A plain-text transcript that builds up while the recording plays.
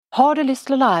Har du lyst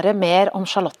til å lære mer om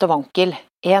Charlotte Wankel,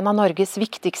 en av Norges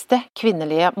viktigste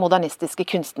kvinnelige modernistiske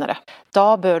kunstnere?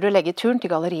 Da bør du legge turen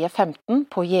til Galleriet 15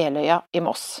 på Jeløya i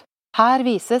Moss. Her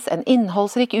vises en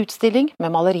innholdsrik utstilling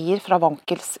med malerier fra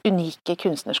Wankels unike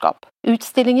kunstnerskap.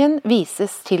 Utstillingen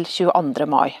vises til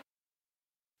 22. mai.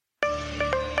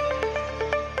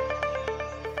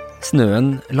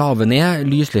 Snøen laver ned,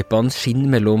 lyslippene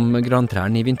skinner mellom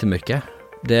grantrærne i vintermørket.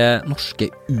 Det norske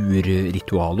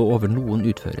urritualet over noen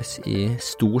utføres i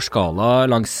stor skala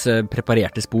langs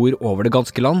preparerte spor over det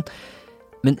ganske land.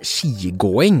 Men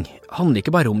skigåing handler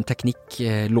ikke bare om teknikk,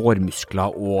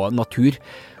 lårmuskler og natur.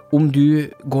 Om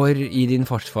du går i din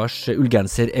farfars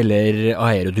ullgenser eller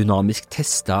aerodynamisk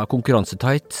testet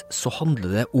konkurransetight, så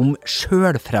handler det om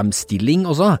selvfremstilling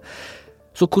også.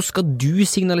 Så hvordan skal du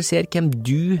signalisere hvem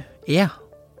du er,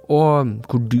 og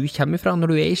hvor du kommer fra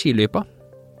når du i skiløypa?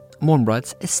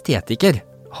 Morgenbladets estetiker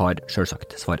har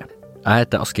selvsagt svaret. Jeg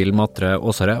heter Askild Matre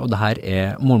Åsare, og dette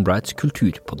er Morgenbladets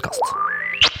kulturpodcast.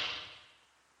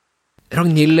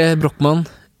 Ragnhild Brochmann,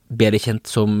 bedre kjent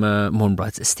som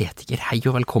Morgenbladets estetiker. Hei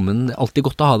og velkommen. Alltid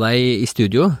godt å ha deg i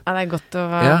studio. Ja, det godt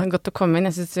å komme inn.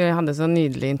 Jeg synes du hadde så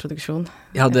nydelig introduksjon.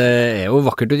 Ja, det er jo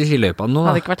vakkert ut i skiløypene nå. Det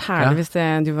hadde ikke vært herlig hvis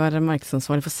du var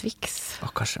markedsansvarlig for Swix.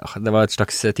 Kanskje, det var et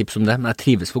slags tips om det, men jeg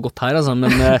trives for godt her, altså.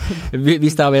 Men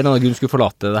hvis jeg av en eller annen grunn skulle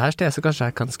forlate det her stedet, så kanskje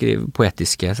jeg kan skrive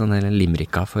poetiske sånne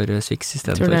limericker for Swix i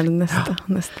stedet for. Jeg tror det er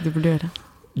det neste du burde gjøre.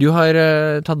 Du har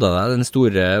tatt av deg den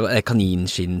store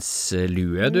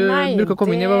kaninskinslue du bruker å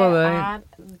komme inn i. Hva var det?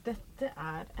 Dette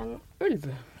er en ulv.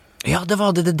 Ja, det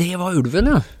var ulven,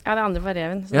 ja. Ja, det andre var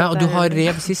reven. Ja, og du har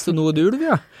rev sist, og nå er det ulv,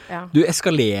 ja. Du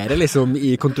eskalerer liksom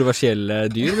i kontroversielle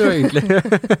dyr, du, egentlig.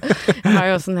 Jeg har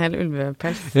jo også en hel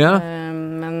ulvepels,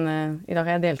 men i dag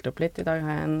har jeg delt opp litt. I dag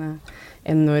har jeg en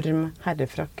enorm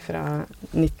herrefrakk fra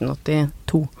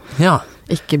 1982. Ja.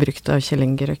 Ikke brukt av Kjell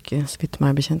Inge Røkke, spytt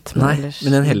meg bekjent. Nei,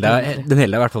 men den holder deg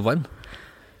i hvert fall varm.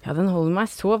 Ja, den holder meg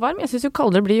så varm. Jeg synes jo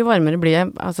kaldere blir, jo varmere blir jeg,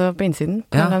 altså på innsiden,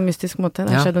 på en mystisk måte.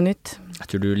 Det har skjedd noe nytt. Jeg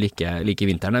tror du liker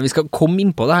vinteren. Vi skal komme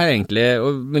inn på det her egentlig,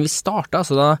 men vi startet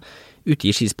altså da ute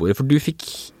i skisporet, for du fikk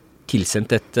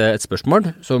tilsendt et spørsmål,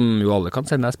 som jo alle kan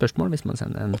sende deg spørsmål, hvis man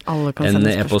sender en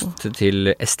e-post til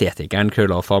estetikeren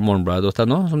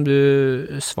 @morgenbladet.no, som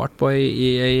du svarte på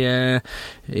i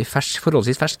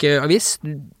forholdsvis fersk avis.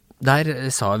 Der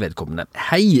sa vedkommende: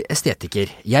 Hei, estetiker,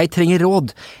 jeg trenger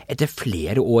råd. Etter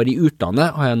flere år i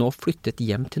utlandet har jeg nå flyttet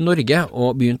hjem til Norge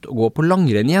og begynt å gå på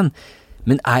langrenn igjen,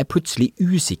 men er plutselig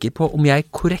usikker på om jeg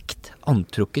er korrekt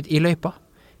antrukket i løypa.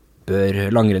 Bør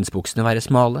langrennsbuksene være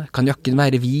smale? Kan jakken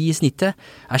være vid i snittet?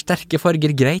 Er sterke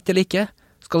farger greit eller ikke?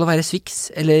 Skal det være Swix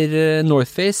eller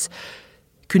North Face?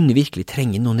 Kunne virkelig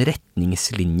trenge noen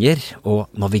retningslinjer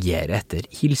og navigere etter.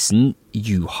 Hilsen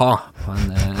Juha.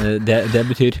 Det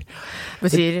betyr...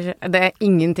 Det er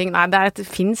ingenting. Nei, det er et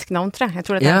finsk navn, tror jeg. Jeg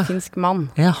tror det er en finsk mann.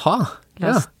 Jaha,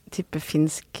 La oss tippe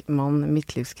finsk mann,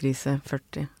 midtlivskrise,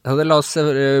 40. Ja, la oss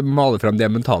male frem det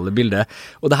mentale bildet.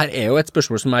 Og det her er jo et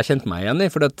spørsmål som jeg kjente meg igjen i,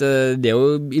 for det er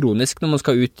jo ironisk når man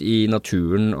skal ut i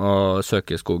naturen og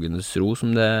søke skogens ro,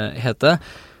 som det heter.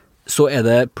 Så er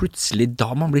det plutselig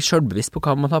da man blir selvbevisst på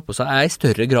hva man har på seg. Jeg er i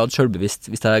større grad selvbevisst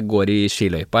hvis jeg går i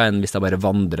skiløypa enn hvis jeg bare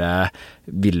vandrer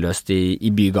villøst i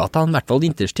bygata, i hvert fall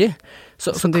vinterstid.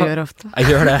 Som du gjør ofte.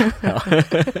 Jeg gjør det, ja.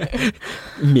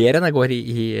 Mer enn jeg går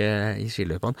i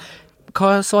skiløypene. Hva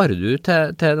svarer du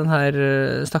til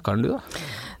denne stakkaren du da?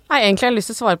 Nei, egentlig har jeg lyst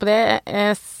til å svare på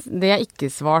det jeg ikke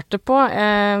svarte på.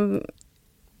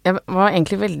 Jeg var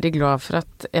egentlig veldig glad for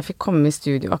at jeg fikk komme i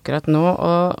studio akkurat nå,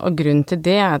 og grunnen til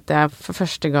det er at jeg for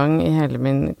første gang i hele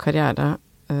min karriere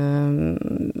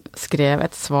skrev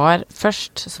et svar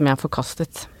først som jeg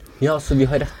forkastet. Ja, så vi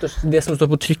har rett og slett, det som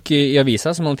står på trykk i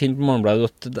avisa, som man finner på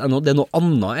morgenbladet.no, det er noe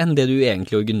annet enn det du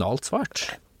egentlig originalt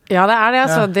svart. Ja, det er det,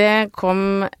 altså. Ja. Det kom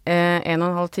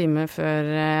 1,5 time før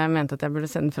jeg mente at jeg burde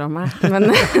sende fra meg.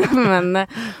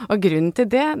 Og grunnen til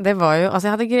det var jo, altså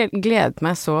jeg hadde gledet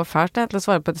meg så fælt til å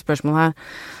svare på et spørsmål her.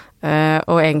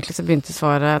 Og egentlig så begynte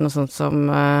svaret noe sånt som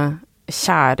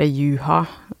kjære Juha,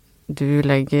 du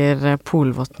legger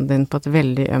polvotten din på et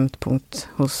veldig ømt punkt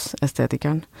hos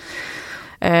estetikeren.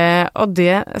 Og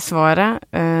det svaret,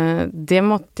 det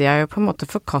måtte jeg jo på en måte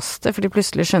forkaste, fordi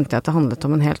plutselig skjønte jeg at det handlet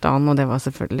om en helt annen, og det var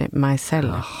selvfølgelig meg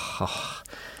selv.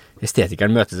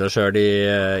 Estetikeren møter seg selv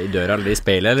i døra eller i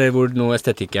speilet, eller hvor nå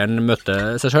estetikeren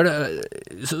møter seg selv.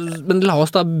 Men la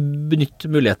oss da benytte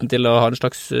muligheten til å ha en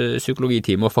slags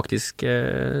psykologitime og faktisk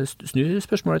snu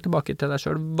spørsmålet tilbake til deg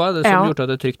selv. Hva er det som gjorde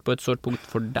at det er trygt på et sårt punkt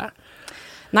for deg?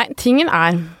 Nei, tingen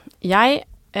er, jeg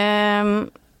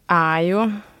er jo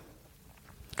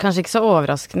kanskje ikke så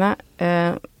overraskende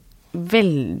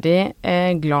veldig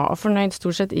glad og fornøyd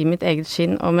stort sett i mitt eget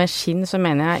skinn, og med skinn så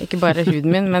mener jeg ikke bare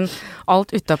huden min, men alt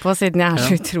utenpå, siden jeg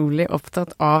så utrolig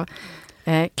opptatt av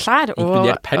klær.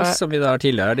 Inkludert pels, som vi da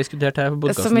tidligere har diskutert her på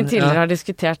podcasten. Som vi tidligere har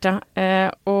diskutert,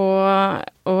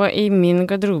 og i min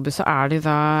garderobe så det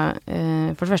da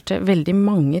for det første veldig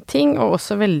mange ting, og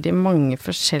også veldig mange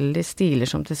forskjellige stiler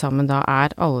som til sammen da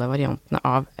alle variantene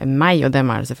av meg, og dem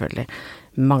det selvfølgelig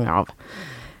mange av.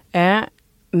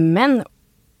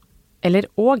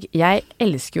 Jeg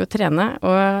elsker jo å trene,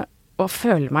 og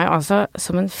føler meg altså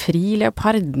som en fri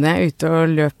leopard når jeg ute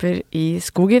og løper i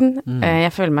skogen. Jeg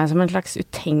føler meg som en slags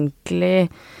utenkelig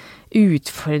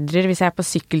utfordrer hvis jeg på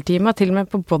sykkeltime, og til og med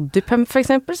på bodypump for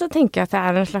eksempel, så tenker jeg at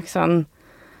jeg en slags sånn,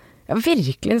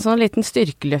 virkelig en sånn liten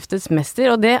styrkeløftets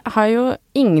mester, og det har jo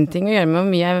ingenting å gjøre med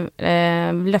hvor mye jeg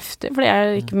løfter, for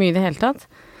det ikke mye i det hele tatt.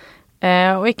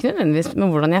 Og ikke nødvendigvis med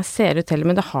hvordan jeg ser ut heller,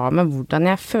 men det har med hvordan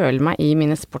jeg føler meg i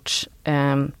mine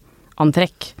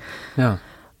sportsantrekk. Ja.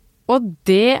 Og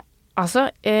det,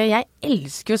 altså, jeg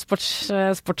elsker jo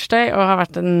sportstøy, og har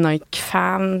vært en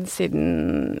Nike-fan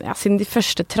siden de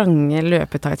første trange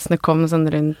løpetightsene kom sånn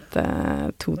rundt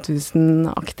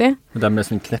 2000-aktig. De med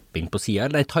sånn knepping på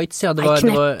siden, eller tights, ja?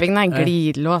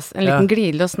 Glidelås. En liten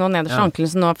glidelås nå nederst i ankelen,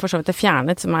 som nå for så vidt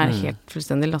fjernet, som helt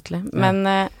fullstendig latterlig.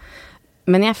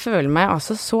 Men jeg føler meg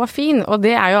altså så fin, og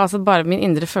det jo altså bare min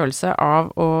indre følelse av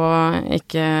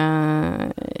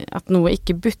at noe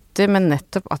ikke butter, men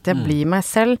nettopp at jeg blir meg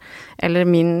selv, eller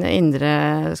min indre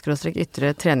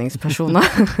 /ytre treningspersona.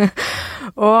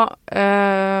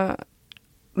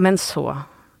 Men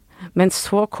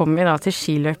så kom vi da til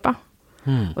skiløypa,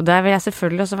 og der vil jeg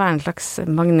selvfølgelig også være en slags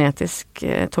magnetisk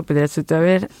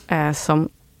toppidrettsutøver, som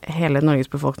hele Norges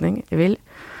befolkning vil.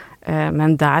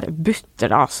 Men der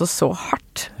butter det altså så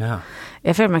hardt. Ja.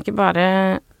 Jeg føler meg ikke bare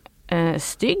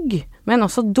stygg, men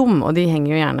også dum, og de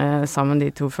henger jo gjerne sammen, de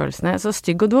to følelsene. Så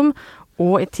stygg og dum,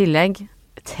 og i tillegg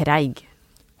treig.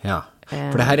 Ja,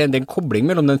 for det her en kobling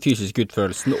mellom den fysiske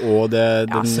utførelsen og den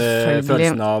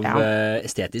følelsen av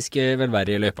estetisk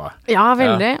velvære i løypa. Ja,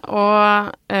 veldig,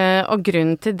 og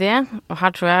grunnen til det, og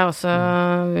her tror jeg også,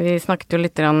 vi snakket jo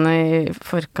litt i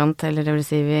forkant, eller det vil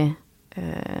si vi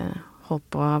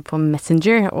holdt på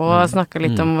Messenger, og snakket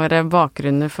litt om våre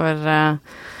bakgrunner for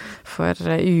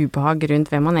ubehag rundt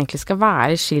hvem man egentlig skal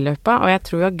være i skiløypa, og jeg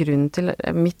tror jo grunnen til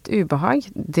mitt ubehag,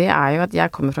 det jo at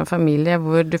jeg kommer fra en familie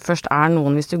hvor du først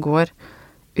noen hvis du går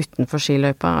utenfor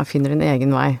skiløypa og finner din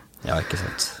egen vei. Ja, ikke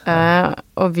sant.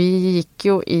 Og vi gikk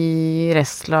jo i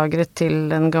restlagret til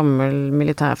en gammel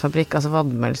militærfabrikk, altså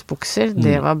vadmelsbukser,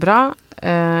 det var bra.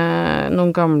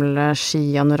 Noen gamle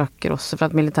ski-anorakker også fra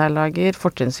et militærlager,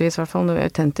 fortrinnsvis i hvert fall, noe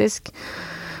autentisk.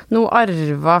 Noe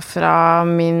arva fra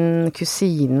min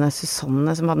kusine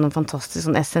Susanne, som hadde noen fantastisk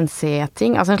sånn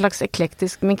SNC-ting. Altså en slags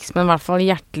eklektisk mix, men i hvert fall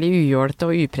hjertelig ujålete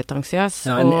og upretensiøs.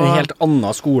 Ja, en helt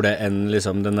annen skole enn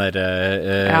liksom den der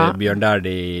Bjørn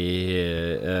Dæhlie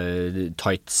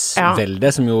tights-velde,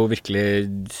 som jo virkelig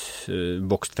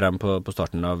vokst frem på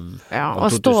starten av 2000-tallet.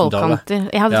 Og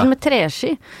stålkanter. Jeg hadde til og med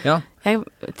treski. Ja. Jeg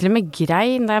til og med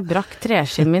grein da jeg brakk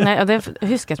treskien min, og det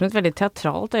husker jeg som et veldig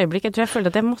teatralt øyeblikk. Jeg tror jeg følte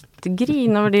at jeg måtte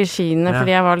grine over de skiene,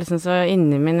 fordi jeg var liksom så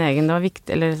inne i min egen, det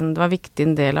var viktig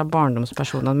en del av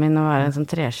barndomspersonene mine å være en sånn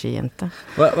treskijente.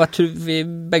 Jeg tror vi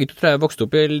begge to tror jeg vokste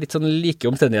opp i litt sånn like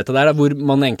omstendigheter der, hvor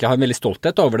man egentlig har en veldig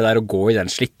stolthet over det der å gå i den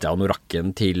slitte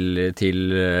anorakken til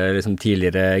liksom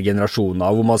tidligere generasjoner,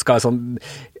 hvor man skal sånn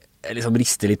liksom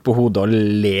riste litt på hodet og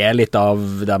le litt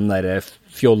av dem der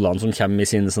fjollene som kommer i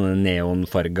sine sånne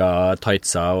neonfarga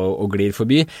tightser og glir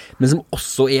forbi, men som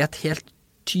også et helt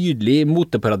tydelig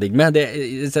moteparadigme. Det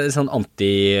sånn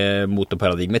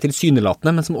anti-moteparadigme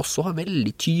tilsynelatende, men som også har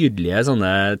veldig tydelige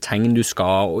sånne tegn du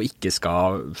skal og ikke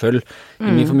skal følge.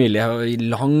 I min familie har i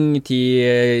lang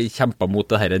tid kjempet mot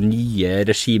det her nye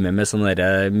regimet med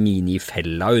sånne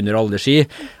minifeller under alle ski,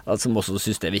 som også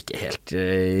synes det virker helt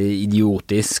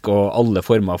idiotisk, og alle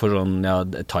former for sånn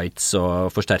tights og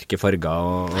forsterke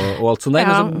farger og alt sånt der.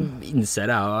 Men så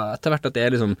innser jeg etter hvert at det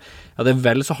liksom, det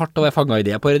vel så hardt å være fanget i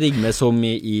det paradigmet som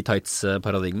i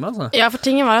tights-paradigmet, altså. Ja, for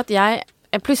tingen var at jeg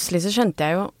plutselig så skjønte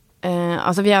jeg jo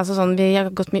altså vi altså sånn, vi har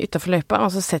gått mye utenfor løypa,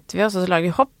 og så setter vi oss, og så lager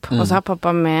vi hopp, og så har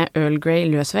pappa med Earl Grey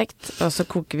løsvekt, og så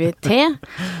koker vi te,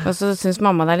 og så synes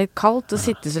mamma det litt kaldt å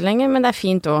sitte så lenge, men det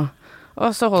fint også. Og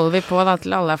så holder vi på da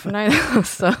til alle fornøyd,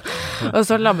 og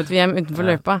så labbet vi hjem utenfor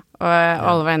løypa, og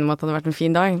alle var enige om at det hadde vært en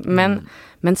fin dag.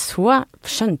 Men så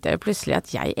skjønte jeg jo plutselig at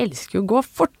jeg elsker jo å gå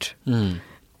fort.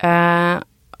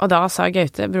 Og da sa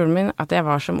Gaute, broren min, at jeg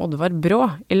var som Oddvar Brå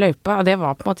i løypa, og det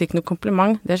var på en måte ikke noe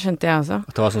kompliment, det skjønte jeg også.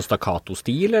 At det var sånn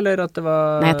stakkato-stil, eller at det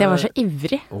var... Nei, at jeg var så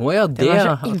ivrig. Ja, det,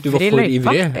 at du var for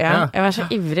ivrig. Ja, jeg var så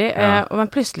ivrig,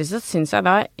 men plutselig så synes jeg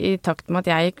da, i takt med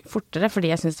at jeg gikk fortere, fordi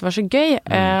jeg synes det var så gøy,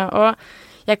 og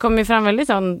jeg kom jo fra en veldig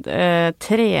sånn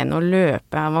trene og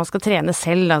løpe, man skal trene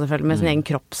selv da, selvfølgelig med sin egen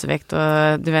kroppsvekt, og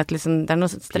du vet liksom, det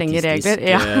noen strenge regler.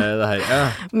 Det her,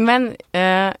 Men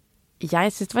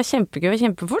jeg synes det var kjempegøy og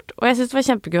kjempefort, og jeg synes det var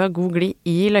kjempegøy å ha god glid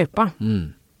i løypa.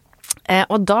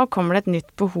 Og da kommer det et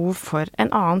nytt behov for en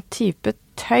annen type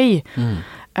tøy.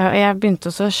 Og jeg begynte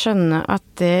også å skjønne at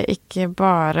det ikke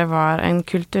bare var en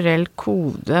kulturell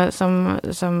kode som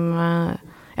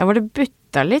hvor det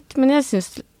butta litt, men jeg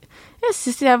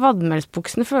synes de der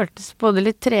vadmelsbuksene føltes både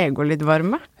litt trege og litt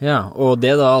varme. Ja, og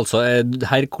det da altså,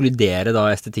 her kolliderer da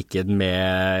estetikken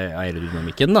med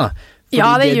aerodynamikken da. Fordi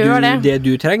ja, det gjør det. Det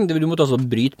du trenger, du måtte altså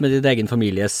bryte med din egen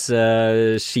families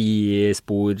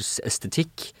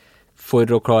skisporsestetikk for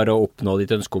å klare å oppnå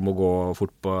ditt ønske om å gå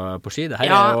fort på ski. Det her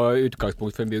jo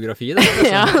utgangspunkt for en biografi. Det,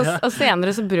 ja, og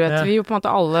senere så brøt vi jo på en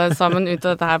måte alle sammen ut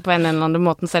av dette her på en eller annen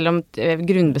måte, selv om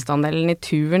grunnbestanddelen i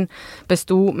turen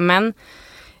bestod, men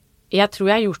jeg tror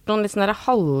jeg har gjort noen litt sånne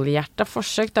halvhjerta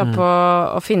forsøk da, på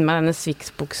å finne meg denne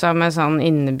Swix-buksa med sånn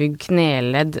innebygd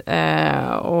kneledd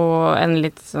og en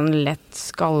litt sånn lett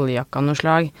skalljakke av noe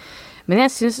slag. Men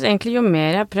jeg synes egentlig jo mer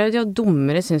jeg har prøvd, jo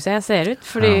dummere synes jeg ser ut,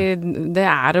 fordi det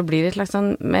og blir et slags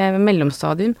sånn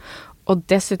mellomstadium. Og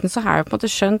dessuten så har jeg på en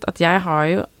måte skjønt at jeg har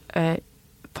jo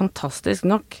fantastisk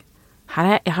nok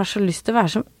jeg har så lyst til å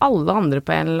være som alle andre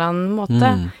på en eller annen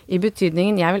måte, i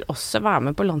betydningen jeg vil også være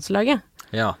med på landslaget.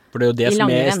 Ja, for det er jo det som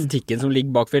estetikken som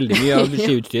ligger bak veldig mye av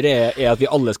skiutstyret, at vi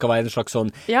alle skal være en slags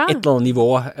sånn, et eller annet nivå,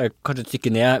 kanskje et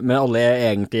stykke ned, men alle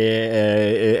egentlig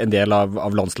en del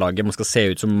av landslaget. Man skal se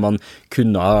ut som man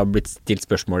kunne ha blitt stilt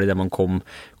spørsmål i det man kom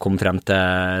frem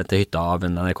til hytta av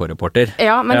en NRK-reporter.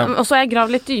 Ja, men også har jeg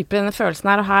gravd litt dypere i denne følelsen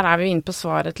her, og her vi inne på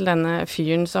svaret til denne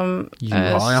fyren som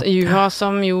Juha,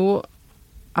 som jo,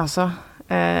 altså,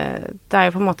 det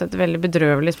jo på en måte et veldig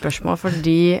bedrøvelig spørsmål,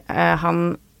 fordi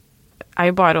han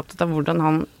jo bare opptatt av hvordan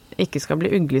han ikke skal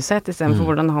bli uglesett, i stedet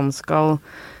for hvordan han skal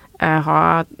ha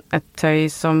et tøy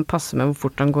som passer med hvor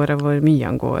fort han går og hvor mye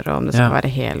han går, og om det skal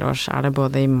være helårs, det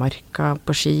både i marka,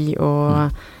 på ski og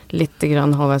litt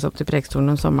grann halvveis opp til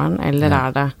Preikestolen om sommeren, eller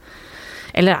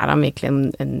han virkelig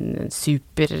en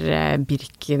super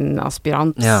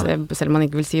Birken-aspirant, selv om man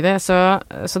ikke vil si det.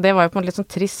 Så det var jo på en litt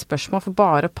sånn trist spørsmål, for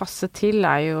bare å passe til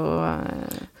jo...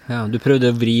 Ja, du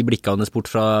prøvde å vri blikkene hans bort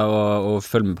fra å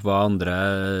følge med på hva andre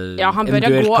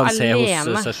eventuelt kan se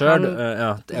hos seg selv.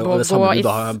 Og det samme du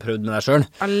da har prøvd med deg selv.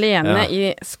 Alene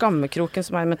i skammekroken,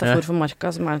 som en metafor for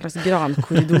marka, som en slags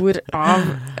grankorridor av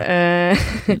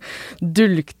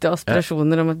dulgte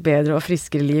aspirasjoner om et bedre og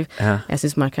friskere liv. Jeg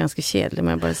synes marka ganske kjedelig, må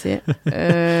jeg bare si.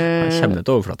 Han kommer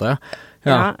til overflata,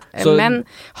 men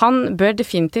han bør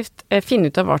definitivt finne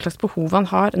ut av hva slags behov han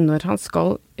har når han skal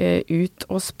ut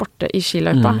og sporte i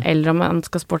skiløypa, eller om han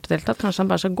skal sporte deltatt, kanskje han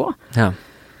bare skal gå.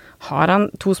 Har han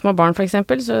 2 små barn for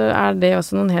eksempel, så det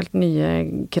også noen helt nye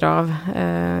krav,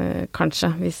 kanskje,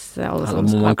 hvis alle som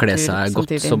skal må man kle seg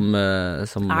godt som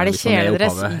det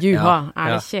kjeledress? Juha,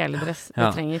 det kjeledress du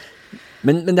trenger?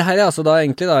 Men det her altså da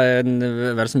egentlig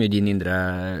vel så mye din indre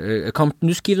kamp. Du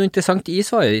skriver noe interessant i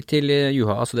svaret til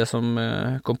Juha, altså det som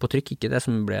kom på trykk, ikke det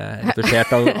som ble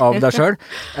retusjert av deg selv,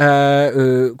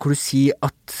 hvor du sier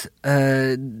at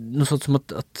noe sånt som at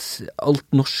alt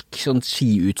norsk sånn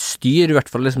skiutstyr, i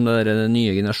hvert fall liksom den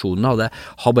nye generasjonen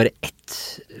har bare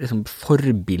ett liksom,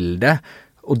 forbilde,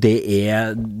 og det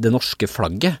det norske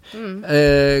flagget.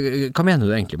 Hva mener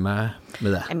du egentlig med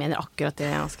det? Jeg mener akkurat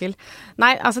det, Askild.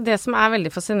 Nei, altså det som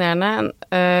veldig fascinerende,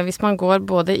 hvis man går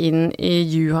både inn i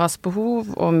Juhas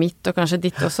behov, og mitt, og kanskje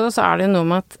ditt også, så det jo noe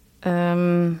med at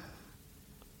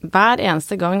hver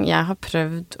eneste gang jeg har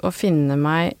prøvd å finne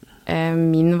meg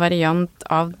min variant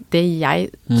av det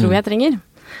jeg tror jeg trenger,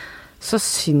 så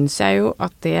synes jeg jo at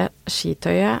det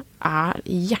skitøyet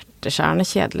hjerteskjærende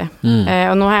kjedelig.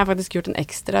 Og nå har jeg faktisk gjort en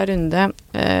ekstra runde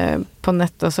på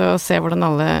nett også, og se hvordan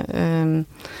alle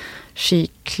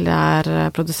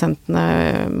skiklærprodusentene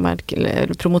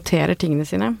promoterer tingene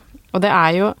sine. Og det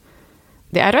jo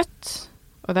det rødt,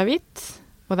 og det hvitt,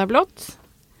 og det blått.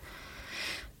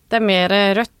 Det mer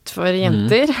rødt for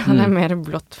jenter, og det mer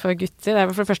blått for gutter. Det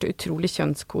for det første utrolig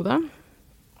kjønnskode.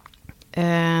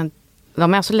 Da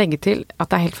må jeg også legge til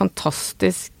at det helt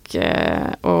fantastisk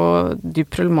og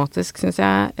dypt problematisk, synes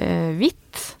jeg,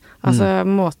 hvitt. Altså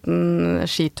måten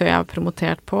skitøy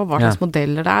promotert på, hva slags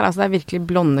modeller det altså det virkelig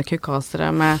blonde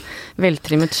kukasere med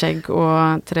veltrimmet skjegg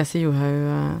og Therese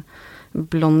Johaug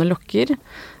blonde lokker,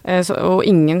 og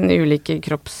ingen ulike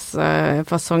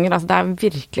kroppsfasonger. Altså, det er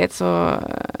virkelig et så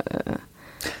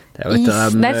det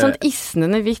er et sånt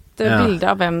isnende hvitt bilde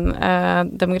av hvem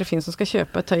demografien som skal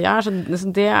kjøpe tøy så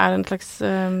det er en slags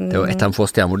det er jo et av de få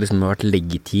stedene hvor det liksom har vært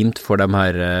legitimt for de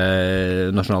her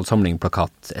nasjonal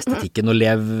samling-plakatestetikken å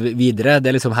leve videre. Det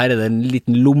er liksom, her er det en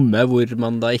liten lomme hvor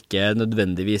man da ikke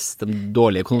nødvendigvis de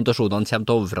dårlige konnotasjonene kommer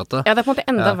til overflate. Ja, det er på en måte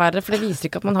enda verre, for det viser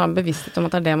ikke at man har en bevissthet om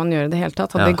at det er det man gjør i det hele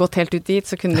tatt. Hadde det gått helt ut dit,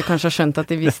 så kunne de kanskje ha skjønt at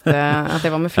de visste at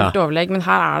det var med fullt overlegg, men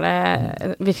her er det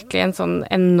virkelig en sånn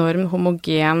enorm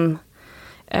homogen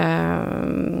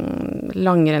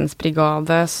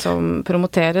langrennsbrigade som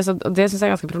promoteres, og det synes jeg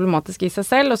er ganske problematisk i seg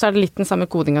selv, og så er det litt den samme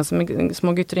kodinga som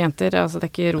små gutter og jenter, altså det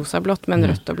er ikke rosa og blått, men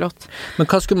rødt og blått. Men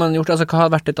hva skulle man gjort, altså hva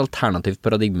har vært et alternativt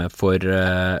paradigme for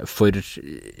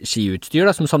skiutstyr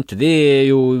da, som samtidig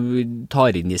jo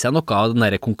tar inn i seg noe av den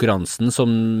der konkurransen som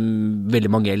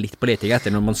veldig mange er litt på leting etter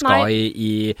når man skal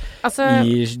i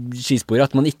skispor,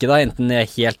 at man ikke da enten er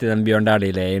helt i den Bjørn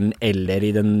Dæhlie-leiren eller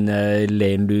i den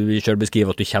leiren du selv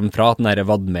beskriver at du kommer fra, den der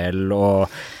vadmel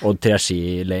og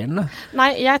treskileiren?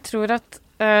 Nei, jeg tror at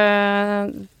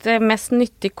det mest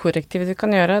nyttige korrektivet du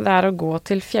kan gjøre, det er å gå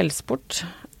til fjellsport.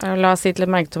 La oss si til et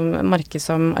marked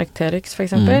som Arc'teryx for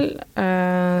eksempel,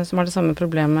 som har det samme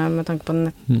problemet med tanke på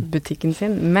nettbutikken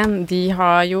sin, men de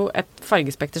har jo et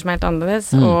fargespekter som er helt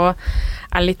annerledes, og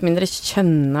er litt mindre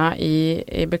kjønna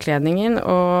i bekledningen,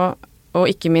 og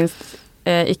ikke minst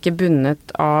ikke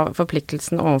bundet av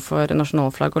forpliktelsen overfor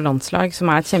nasjonalflagg og landslag, som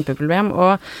er et kjempeproblem,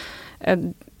 og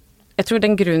jeg tror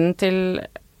den grunnen til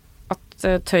at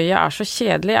tøyet er så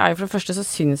kjedelig, er jo for det første så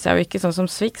synes jeg jo ikke sånn som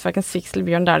Swix, hverken Swix eller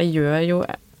Bjørn Dæhlie gjør jo,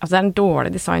 altså det er en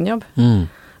dårlig designjobb.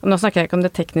 Og nå snakker jeg ikke om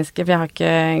det tekniske, for jeg har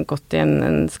ikke gått i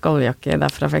en skalljakke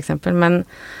derfra for eksempel,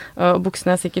 og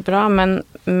buksene er sikkert bra,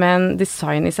 men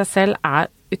design i seg selv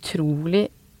er utrolig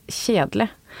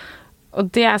kjedelig. Og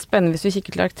det er spennende hvis vi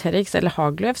kikker til Arc'teryx eller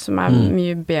Haglöf, som er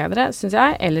mye bedre, synes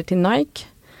jeg, eller til Nike.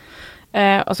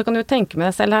 Og så kan du jo tenke med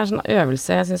deg selv, det er en sånn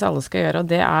øvelse jeg synes alle skal gjøre,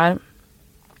 og det er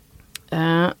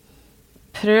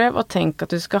prøv å tenke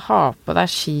at du skal ha på deg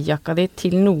skijakka di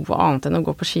til noe annet enn å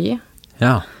gå på ski.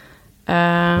 Ja.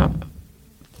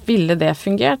 Ville det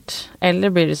fungert?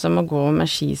 Eller blir det som å gå med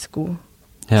skisko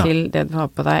til det du har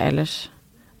på deg ellers?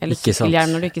 Eller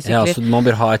sykkelhjelm når du ikke sykler. Ja, så man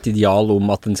bør ha et ideal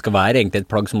om at den skal være egentlig et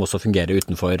plagg som også fungerer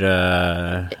utenfor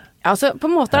Altså, på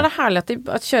en måte er det herlig at de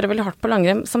kjører veldig hardt på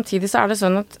langrenn. Samtidig så er det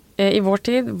sånn at i vår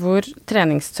tid, hvor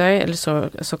treningstøy, eller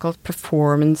såkalt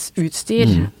performance-utstyr,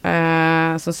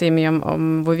 som sier mye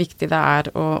om hvor viktig det er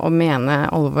å mene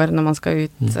alvor når man skal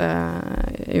ut,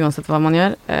 uansett hva man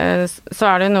gjør, så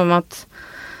er det jo noe med at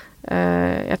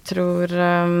jeg tror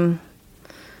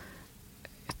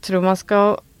man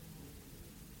skal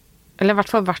eller i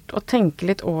hvert fall verdt å tenke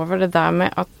litt over det der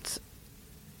med at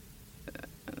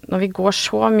når vi går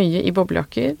så mye i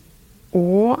boblejakker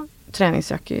og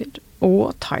treningsjakker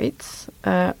og tights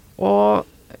og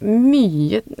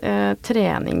mye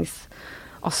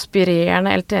treningsaspirerende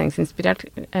eller treningsinspirert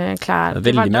klær. Det er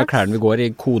veldig mye av klærne vi går i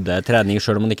kode trening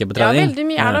selv om man ikke er på trening.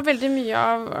 Ja, veldig mye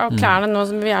av klærne nå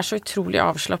som vi er så utrolig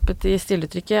avslappet i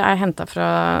stilletrykket er hentet fra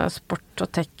sport- og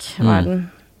tech-verden.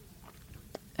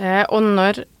 Og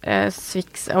når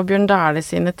Swix og Bjørn Dæhlie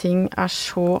sine ting har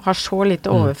så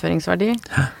lite overføringsverdi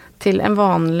til en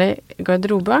vanlig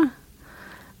garderobe,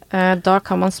 da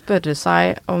kan man spørre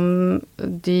seg om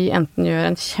de enten gjør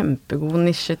en kjempegod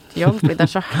nisjet jobb, fordi det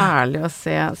er så herlig å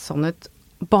se sånn ut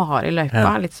bare i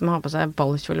løypa, litt som å ha på seg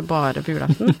ballkjole bare på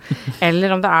julaften, eller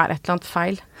om det er et eller annet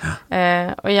feil.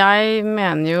 Og jeg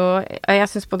mener jo, jeg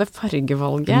synes både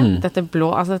fargevalget, dette blå,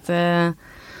 altså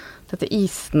dette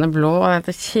isende blå, og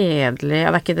dette kjedelige,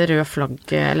 det er ikke det røde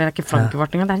flagget, eller det er ikke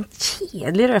flaggevartninger, det er en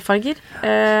kjedelig rødfarger.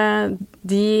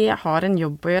 De har en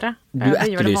jobb å gjøre. Du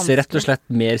etterlyser rett og slett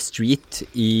mer street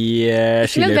i skiløypa?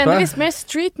 Ikke nødvendigvis mer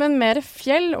street, men mer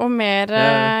fjell, og mer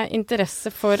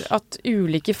interesse for at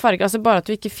ulike farger, altså bare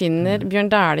at du ikke finner Bjørn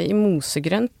Dæhlie i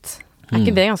mosegrønt, er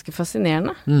ikke det ganske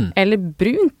fascinerende? Eller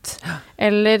brunt?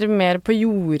 Eller mer på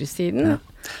jordsiden?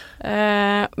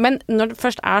 Men når det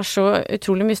først er så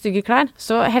utrolig mye stygge klær,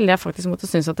 så heller jeg faktisk mot å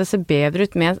synes at det ser bedre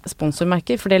ut med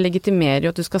sponsormerker, for det legitimerer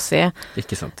jo at du skal se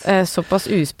såpass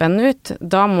uspennende ut.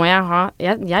 Da må jeg ha,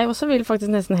 jeg også vil faktisk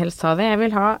nesten helst ha det, jeg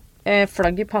vil ha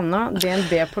flagg i panna,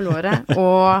 DNB på låret,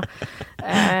 og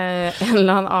en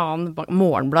eller annen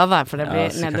morgenblad der, for det blir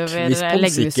nedover leggmuskelen.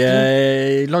 Vi sponser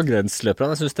ikke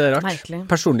langrennsløperne, jeg synes det er rart. Merkelig.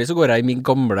 Personlig så går jeg i min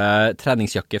gamle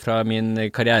treningsjakke fra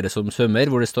min karriere som svømmer,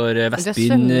 hvor det står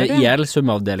Vestbyen IL,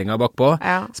 svømmeavdelingen bakpå,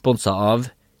 sponset av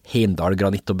Heimdal,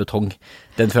 granitt og betong.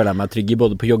 Den føler jeg meg trygg i,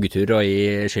 både på joggetur og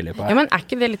i skiløypa. Ja, men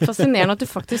ikke det litt fascinerende at du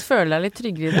faktisk føler deg litt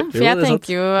tryggere i det? For jeg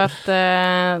tenker jo at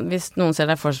hvis noen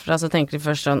ser deg forfra, så tenker de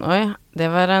først sånn, oi, det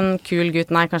var en kul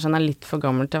gutt. Nei, kanskje han litt for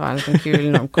gammel til å være en sånn kul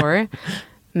normcore.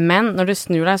 Men når du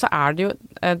snur deg, så det jo,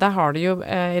 der har du jo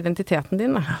identiteten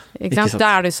din, da. Ikke sant?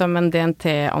 Da du som en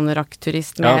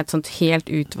DNT-anorakk-turist med et sånt helt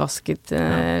utvasket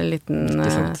liten...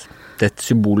 Ikke sant? Det et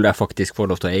symbol jeg faktisk får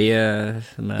lov til å eie.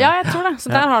 Ja, jeg tror det. Så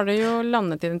der har du jo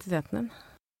landet identiteten din.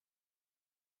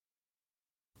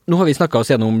 Nå har vi snakket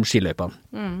oss gjennom skiløypene.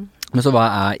 Men så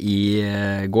var jeg i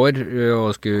går og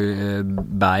skulle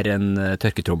bære en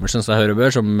tørketrommel, som jeg hører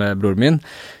bør, som broren min.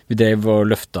 Vi drev og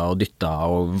løfta og dytta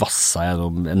og vassa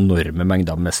gjennom enorme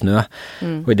mengder med snø.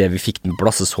 Og i det vi fikk den på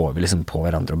plass, så vi liksom på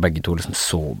hverandre, og begge to liksom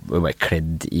var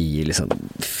kledd i liksom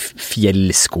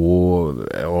fjellsko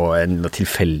og en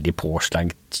tilfeldig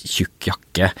påslengt tjukk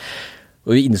jakke.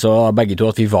 Og vi innså begge to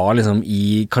at vi var liksom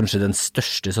i kanskje den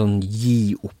største sånn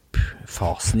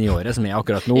gi-opp-fasen i året, som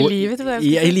akkurat nå. I livet,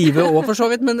 I livet og for så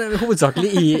vidt, men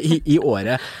hovedsakelig i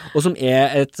året. Og som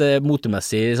et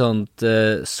motemessig sånt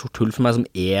sort hull for meg, som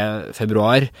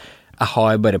februar. Jeg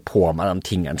har bare på meg de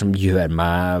tingene som gjør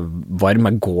meg varm.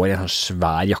 Jeg går i en sånn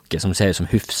svær jakke som ser ut som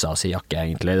Hufsa si jakke,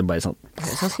 egentlig. Det bare sånn... Det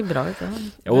ser ganske bra ut, det.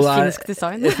 Jo, det finsk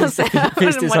design.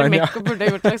 Finsk design, ja. Marimekko burde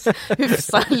gjort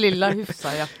slags lilla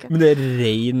Hufsa-jakke. Men det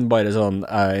ren bare sånn,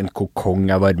 en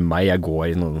kokong jeg varmer meg. Jeg går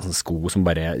i noen sånne sko som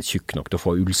bare tjukk nok til å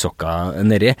få ullsokker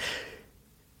nedi.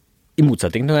 I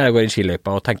motsetning til når jeg går i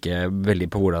skiløypa og tenker veldig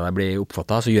på hvordan jeg blir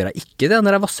oppfattet, så gjør jeg ikke det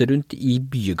når jeg vasser rundt i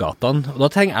bygatene. Og da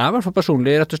trenger jeg i hvert fall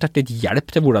personlig rett og slett litt hjelp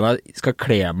til hvordan jeg skal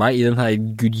kle meg i den her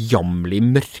gudjamlig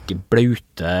mørke,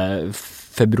 blaute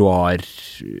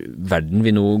februarverden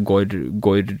vi nå går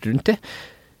rundt i.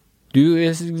 Du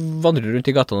vandrer rundt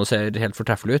i gatene og ser helt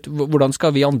fortreffelig ut. Hvordan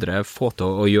skal vi andre få til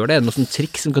å gjøre det? Er det noe sånn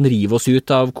triks som kan rive oss ut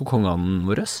av kokongene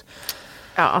våre?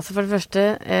 Ja, altså for det første,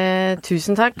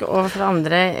 tusen takk, og for det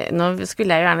andre, nå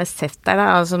skulle jeg jo gjerne sett deg da,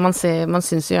 altså man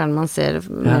synes jo gjerne man ser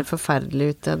mer forferdelig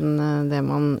ut enn det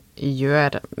man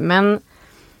gjør, men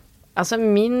altså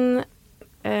min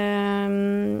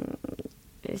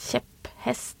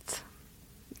kjepphest,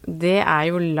 det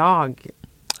jo lag,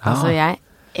 altså jeg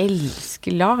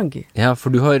elsker lag. Ja, for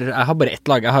jeg har bare ett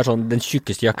lag. Jeg har sånn den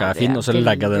tjukkeste jakka jeg finner, og så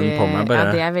legger jeg den på meg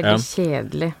bare. Ja, det veldig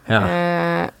kjedelig. Ja.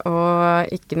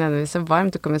 Og ikke nødvendigvis så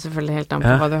varmt. Det kommer selvfølgelig helt an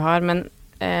på hva du har, men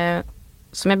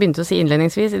som jeg begynte å si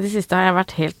innledningsvis, i det siste har jeg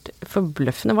vært helt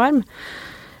forbløffende varm.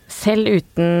 Selv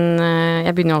uten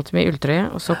jeg begynner alltid med ulltrøye,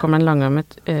 og så kommer den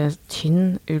langarmet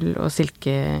tynn ull og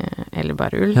silke, eller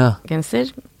bare ull,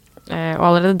 genser. Og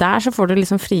allerede der så får du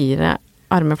liksom friere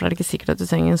armer, for det ikke sikkert at du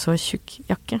trenger en så tjukk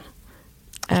jakke.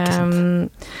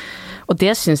 Og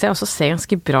det synes jeg også ser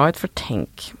ganske bra ut, for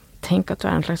tenk at du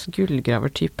en slags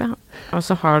gullgravertype. Og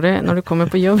så har du, når du kommer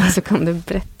på jobb, så kan du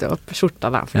brette opp skjorta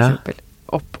da, for eksempel.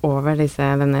 Opp over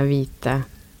denne hvite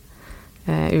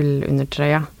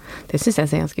ullundertrøya. Det synes jeg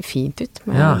ser ganske fint ut,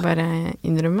 må jeg bare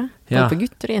innrømme. Både på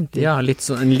gutter og jenter. Ja, litt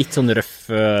sånn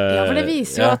røff... Ja, for det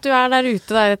viser jo at du der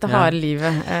ute der, dette harde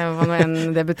livet. Hva nå enn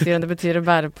det betyr. Det betyr å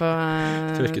bære på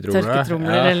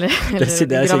tørketromler eller det grave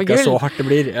cirka gull. Så hardt det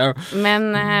blir,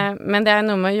 Men det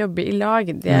noe med å jobbe i lag.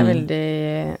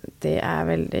 Det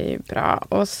veldig bra.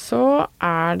 Og så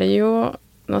det jo...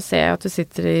 Nå ser jeg at du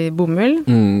sitter i bomull.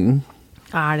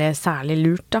 Det særlig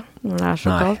lurt da, når det så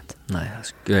kaldt? Nei, jeg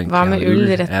skulle egentlig hva med ull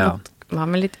hva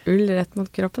med litt ull rett mot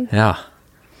kroppen? Ja.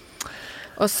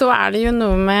 Og så det jo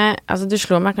noe med, altså du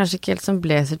slår meg kanskje ikke helt som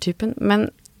blazer-typen,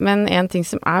 men en ting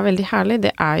som veldig herlig,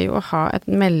 det jo å ha et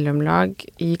mellomlag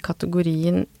i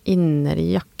kategorien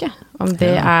inneri jakke. Om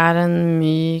det en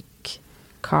myk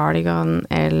cardigan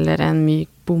eller en myk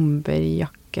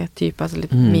bomberjakke type, altså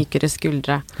litt mykere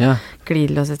skuldre,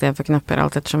 glidelås i stedet for knapper,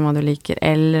 alt ettersom hva du liker,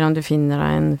 eller om du finner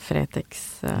deg en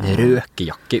Fretex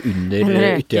røkejakke under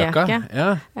ytterjakka.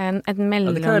 Et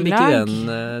mellomlag.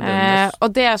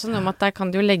 Og det sånn om at der kan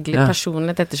du jo legge litt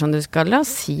personlighet ettersom du skal, la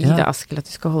oss si det, Askild,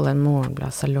 at du skal holde en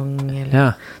morgenbladsalong,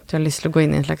 eller du har lyst til å gå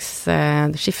inn i en slags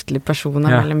skiftelig person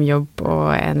mellom jobb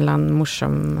og en eller annen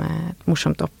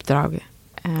morsomt oppdrag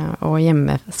og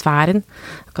hjemmesfæren.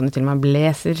 Da kan du til og med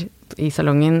blazer i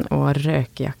salongen og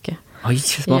røkejakke. Oi,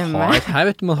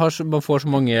 man får så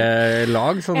mange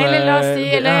lag. Eller la oss si,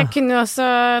 eller jeg kunne jo også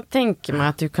tenke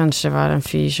meg at du kanskje var en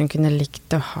fyr som kunne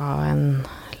likt å ha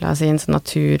la oss si en sånn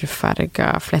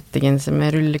naturfarga flettegenser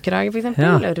med rullekrage for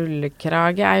eksempel. Og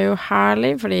rullekrage jo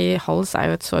herlig, fordi hals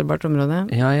jo et sårbart område.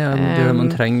 Det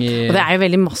man trenger og det jo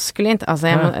veldig maskulint.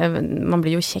 Altså, man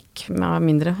blir jo kjekk med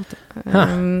mindre.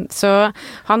 Så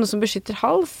ha noe som beskytter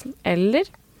hals, eller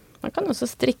man kan også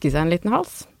strikke seg en liten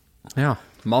hals.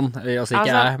 mann, altså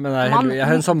ikke jeg, men jeg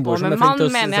har en samboer som flink til å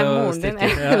strikke. Mann mener jeg moren din,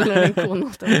 eller din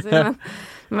kone,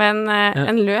 men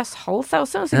en løs hals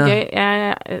også så gøy.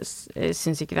 Jeg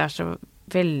synes ikke det så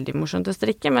veldig morsomt å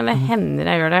strikke, men det hender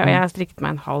jeg gjør det, og jeg har strikket meg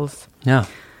en hals. Ja.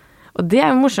 Og det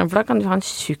jo morsomt, for da kan du ha en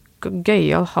tjukk og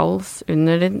gøyal hals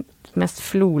under den mest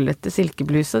flolette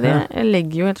silkebluse, og det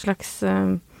legger jo et slags...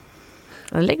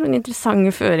 Det legger en interessant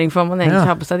føring for man egentlig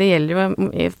har på seg. Det gjelder jo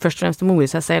først og fremst å more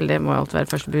seg selv, det må jo alltid være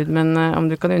første bud, men om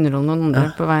du kan underholde noen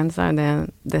andre på veien, så det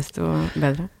desto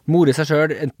bedre. More seg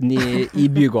selv, enten i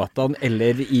bygatene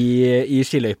eller i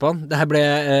skiløypene. Det her ble...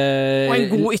 og en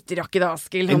god ytterjakke da,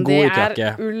 Askild. Om det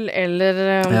ull, eller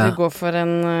om du går for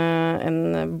en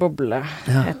boble.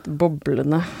 Et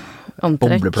boblende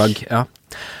antrekk. Bobleplagg, ja.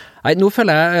 Nei, nå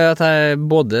føler jeg at jeg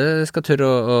både skal tørre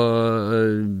å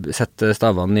sette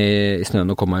stavene i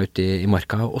snøen og komme meg ut i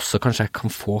marka, og også kanskje jeg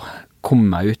kan komme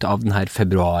meg ut av den her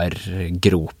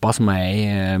februargropa som jeg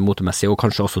i motemessig, og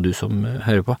kanskje også du som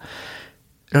hører på.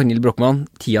 Ragnhild Brochmann,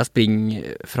 tida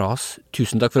springer fra oss.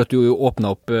 Tusen takk for at du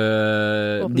åpnet opp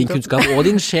din kunnskap og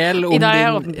din sjel. I dag har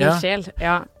jeg åpnet din sjel,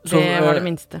 ja. Det var det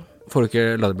minste. Får du ikke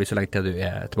la det bli så lenge til du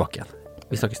tilbake igjen.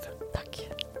 Vi snakkes til. Takk.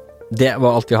 Det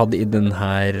var alt vi hadde i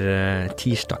denne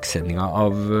tirsdagssendingen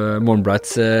av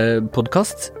Morgenbladets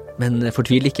podcast. Men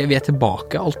fortvil ikke, vi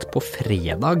tilbake alt på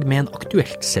fredag med en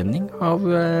aktuelt sending av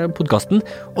podcasten.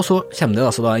 Og så kommer det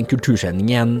altså da en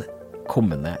kultursending igjen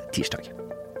kommende tirsdag.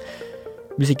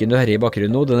 Musikken du hører i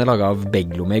bakgrunnen nå, den laget av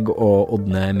Beglomeg og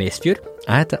Ådne Meisfjord.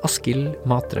 Jeg heter Askild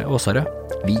Matre Åsarød.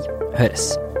 Vi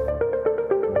høres.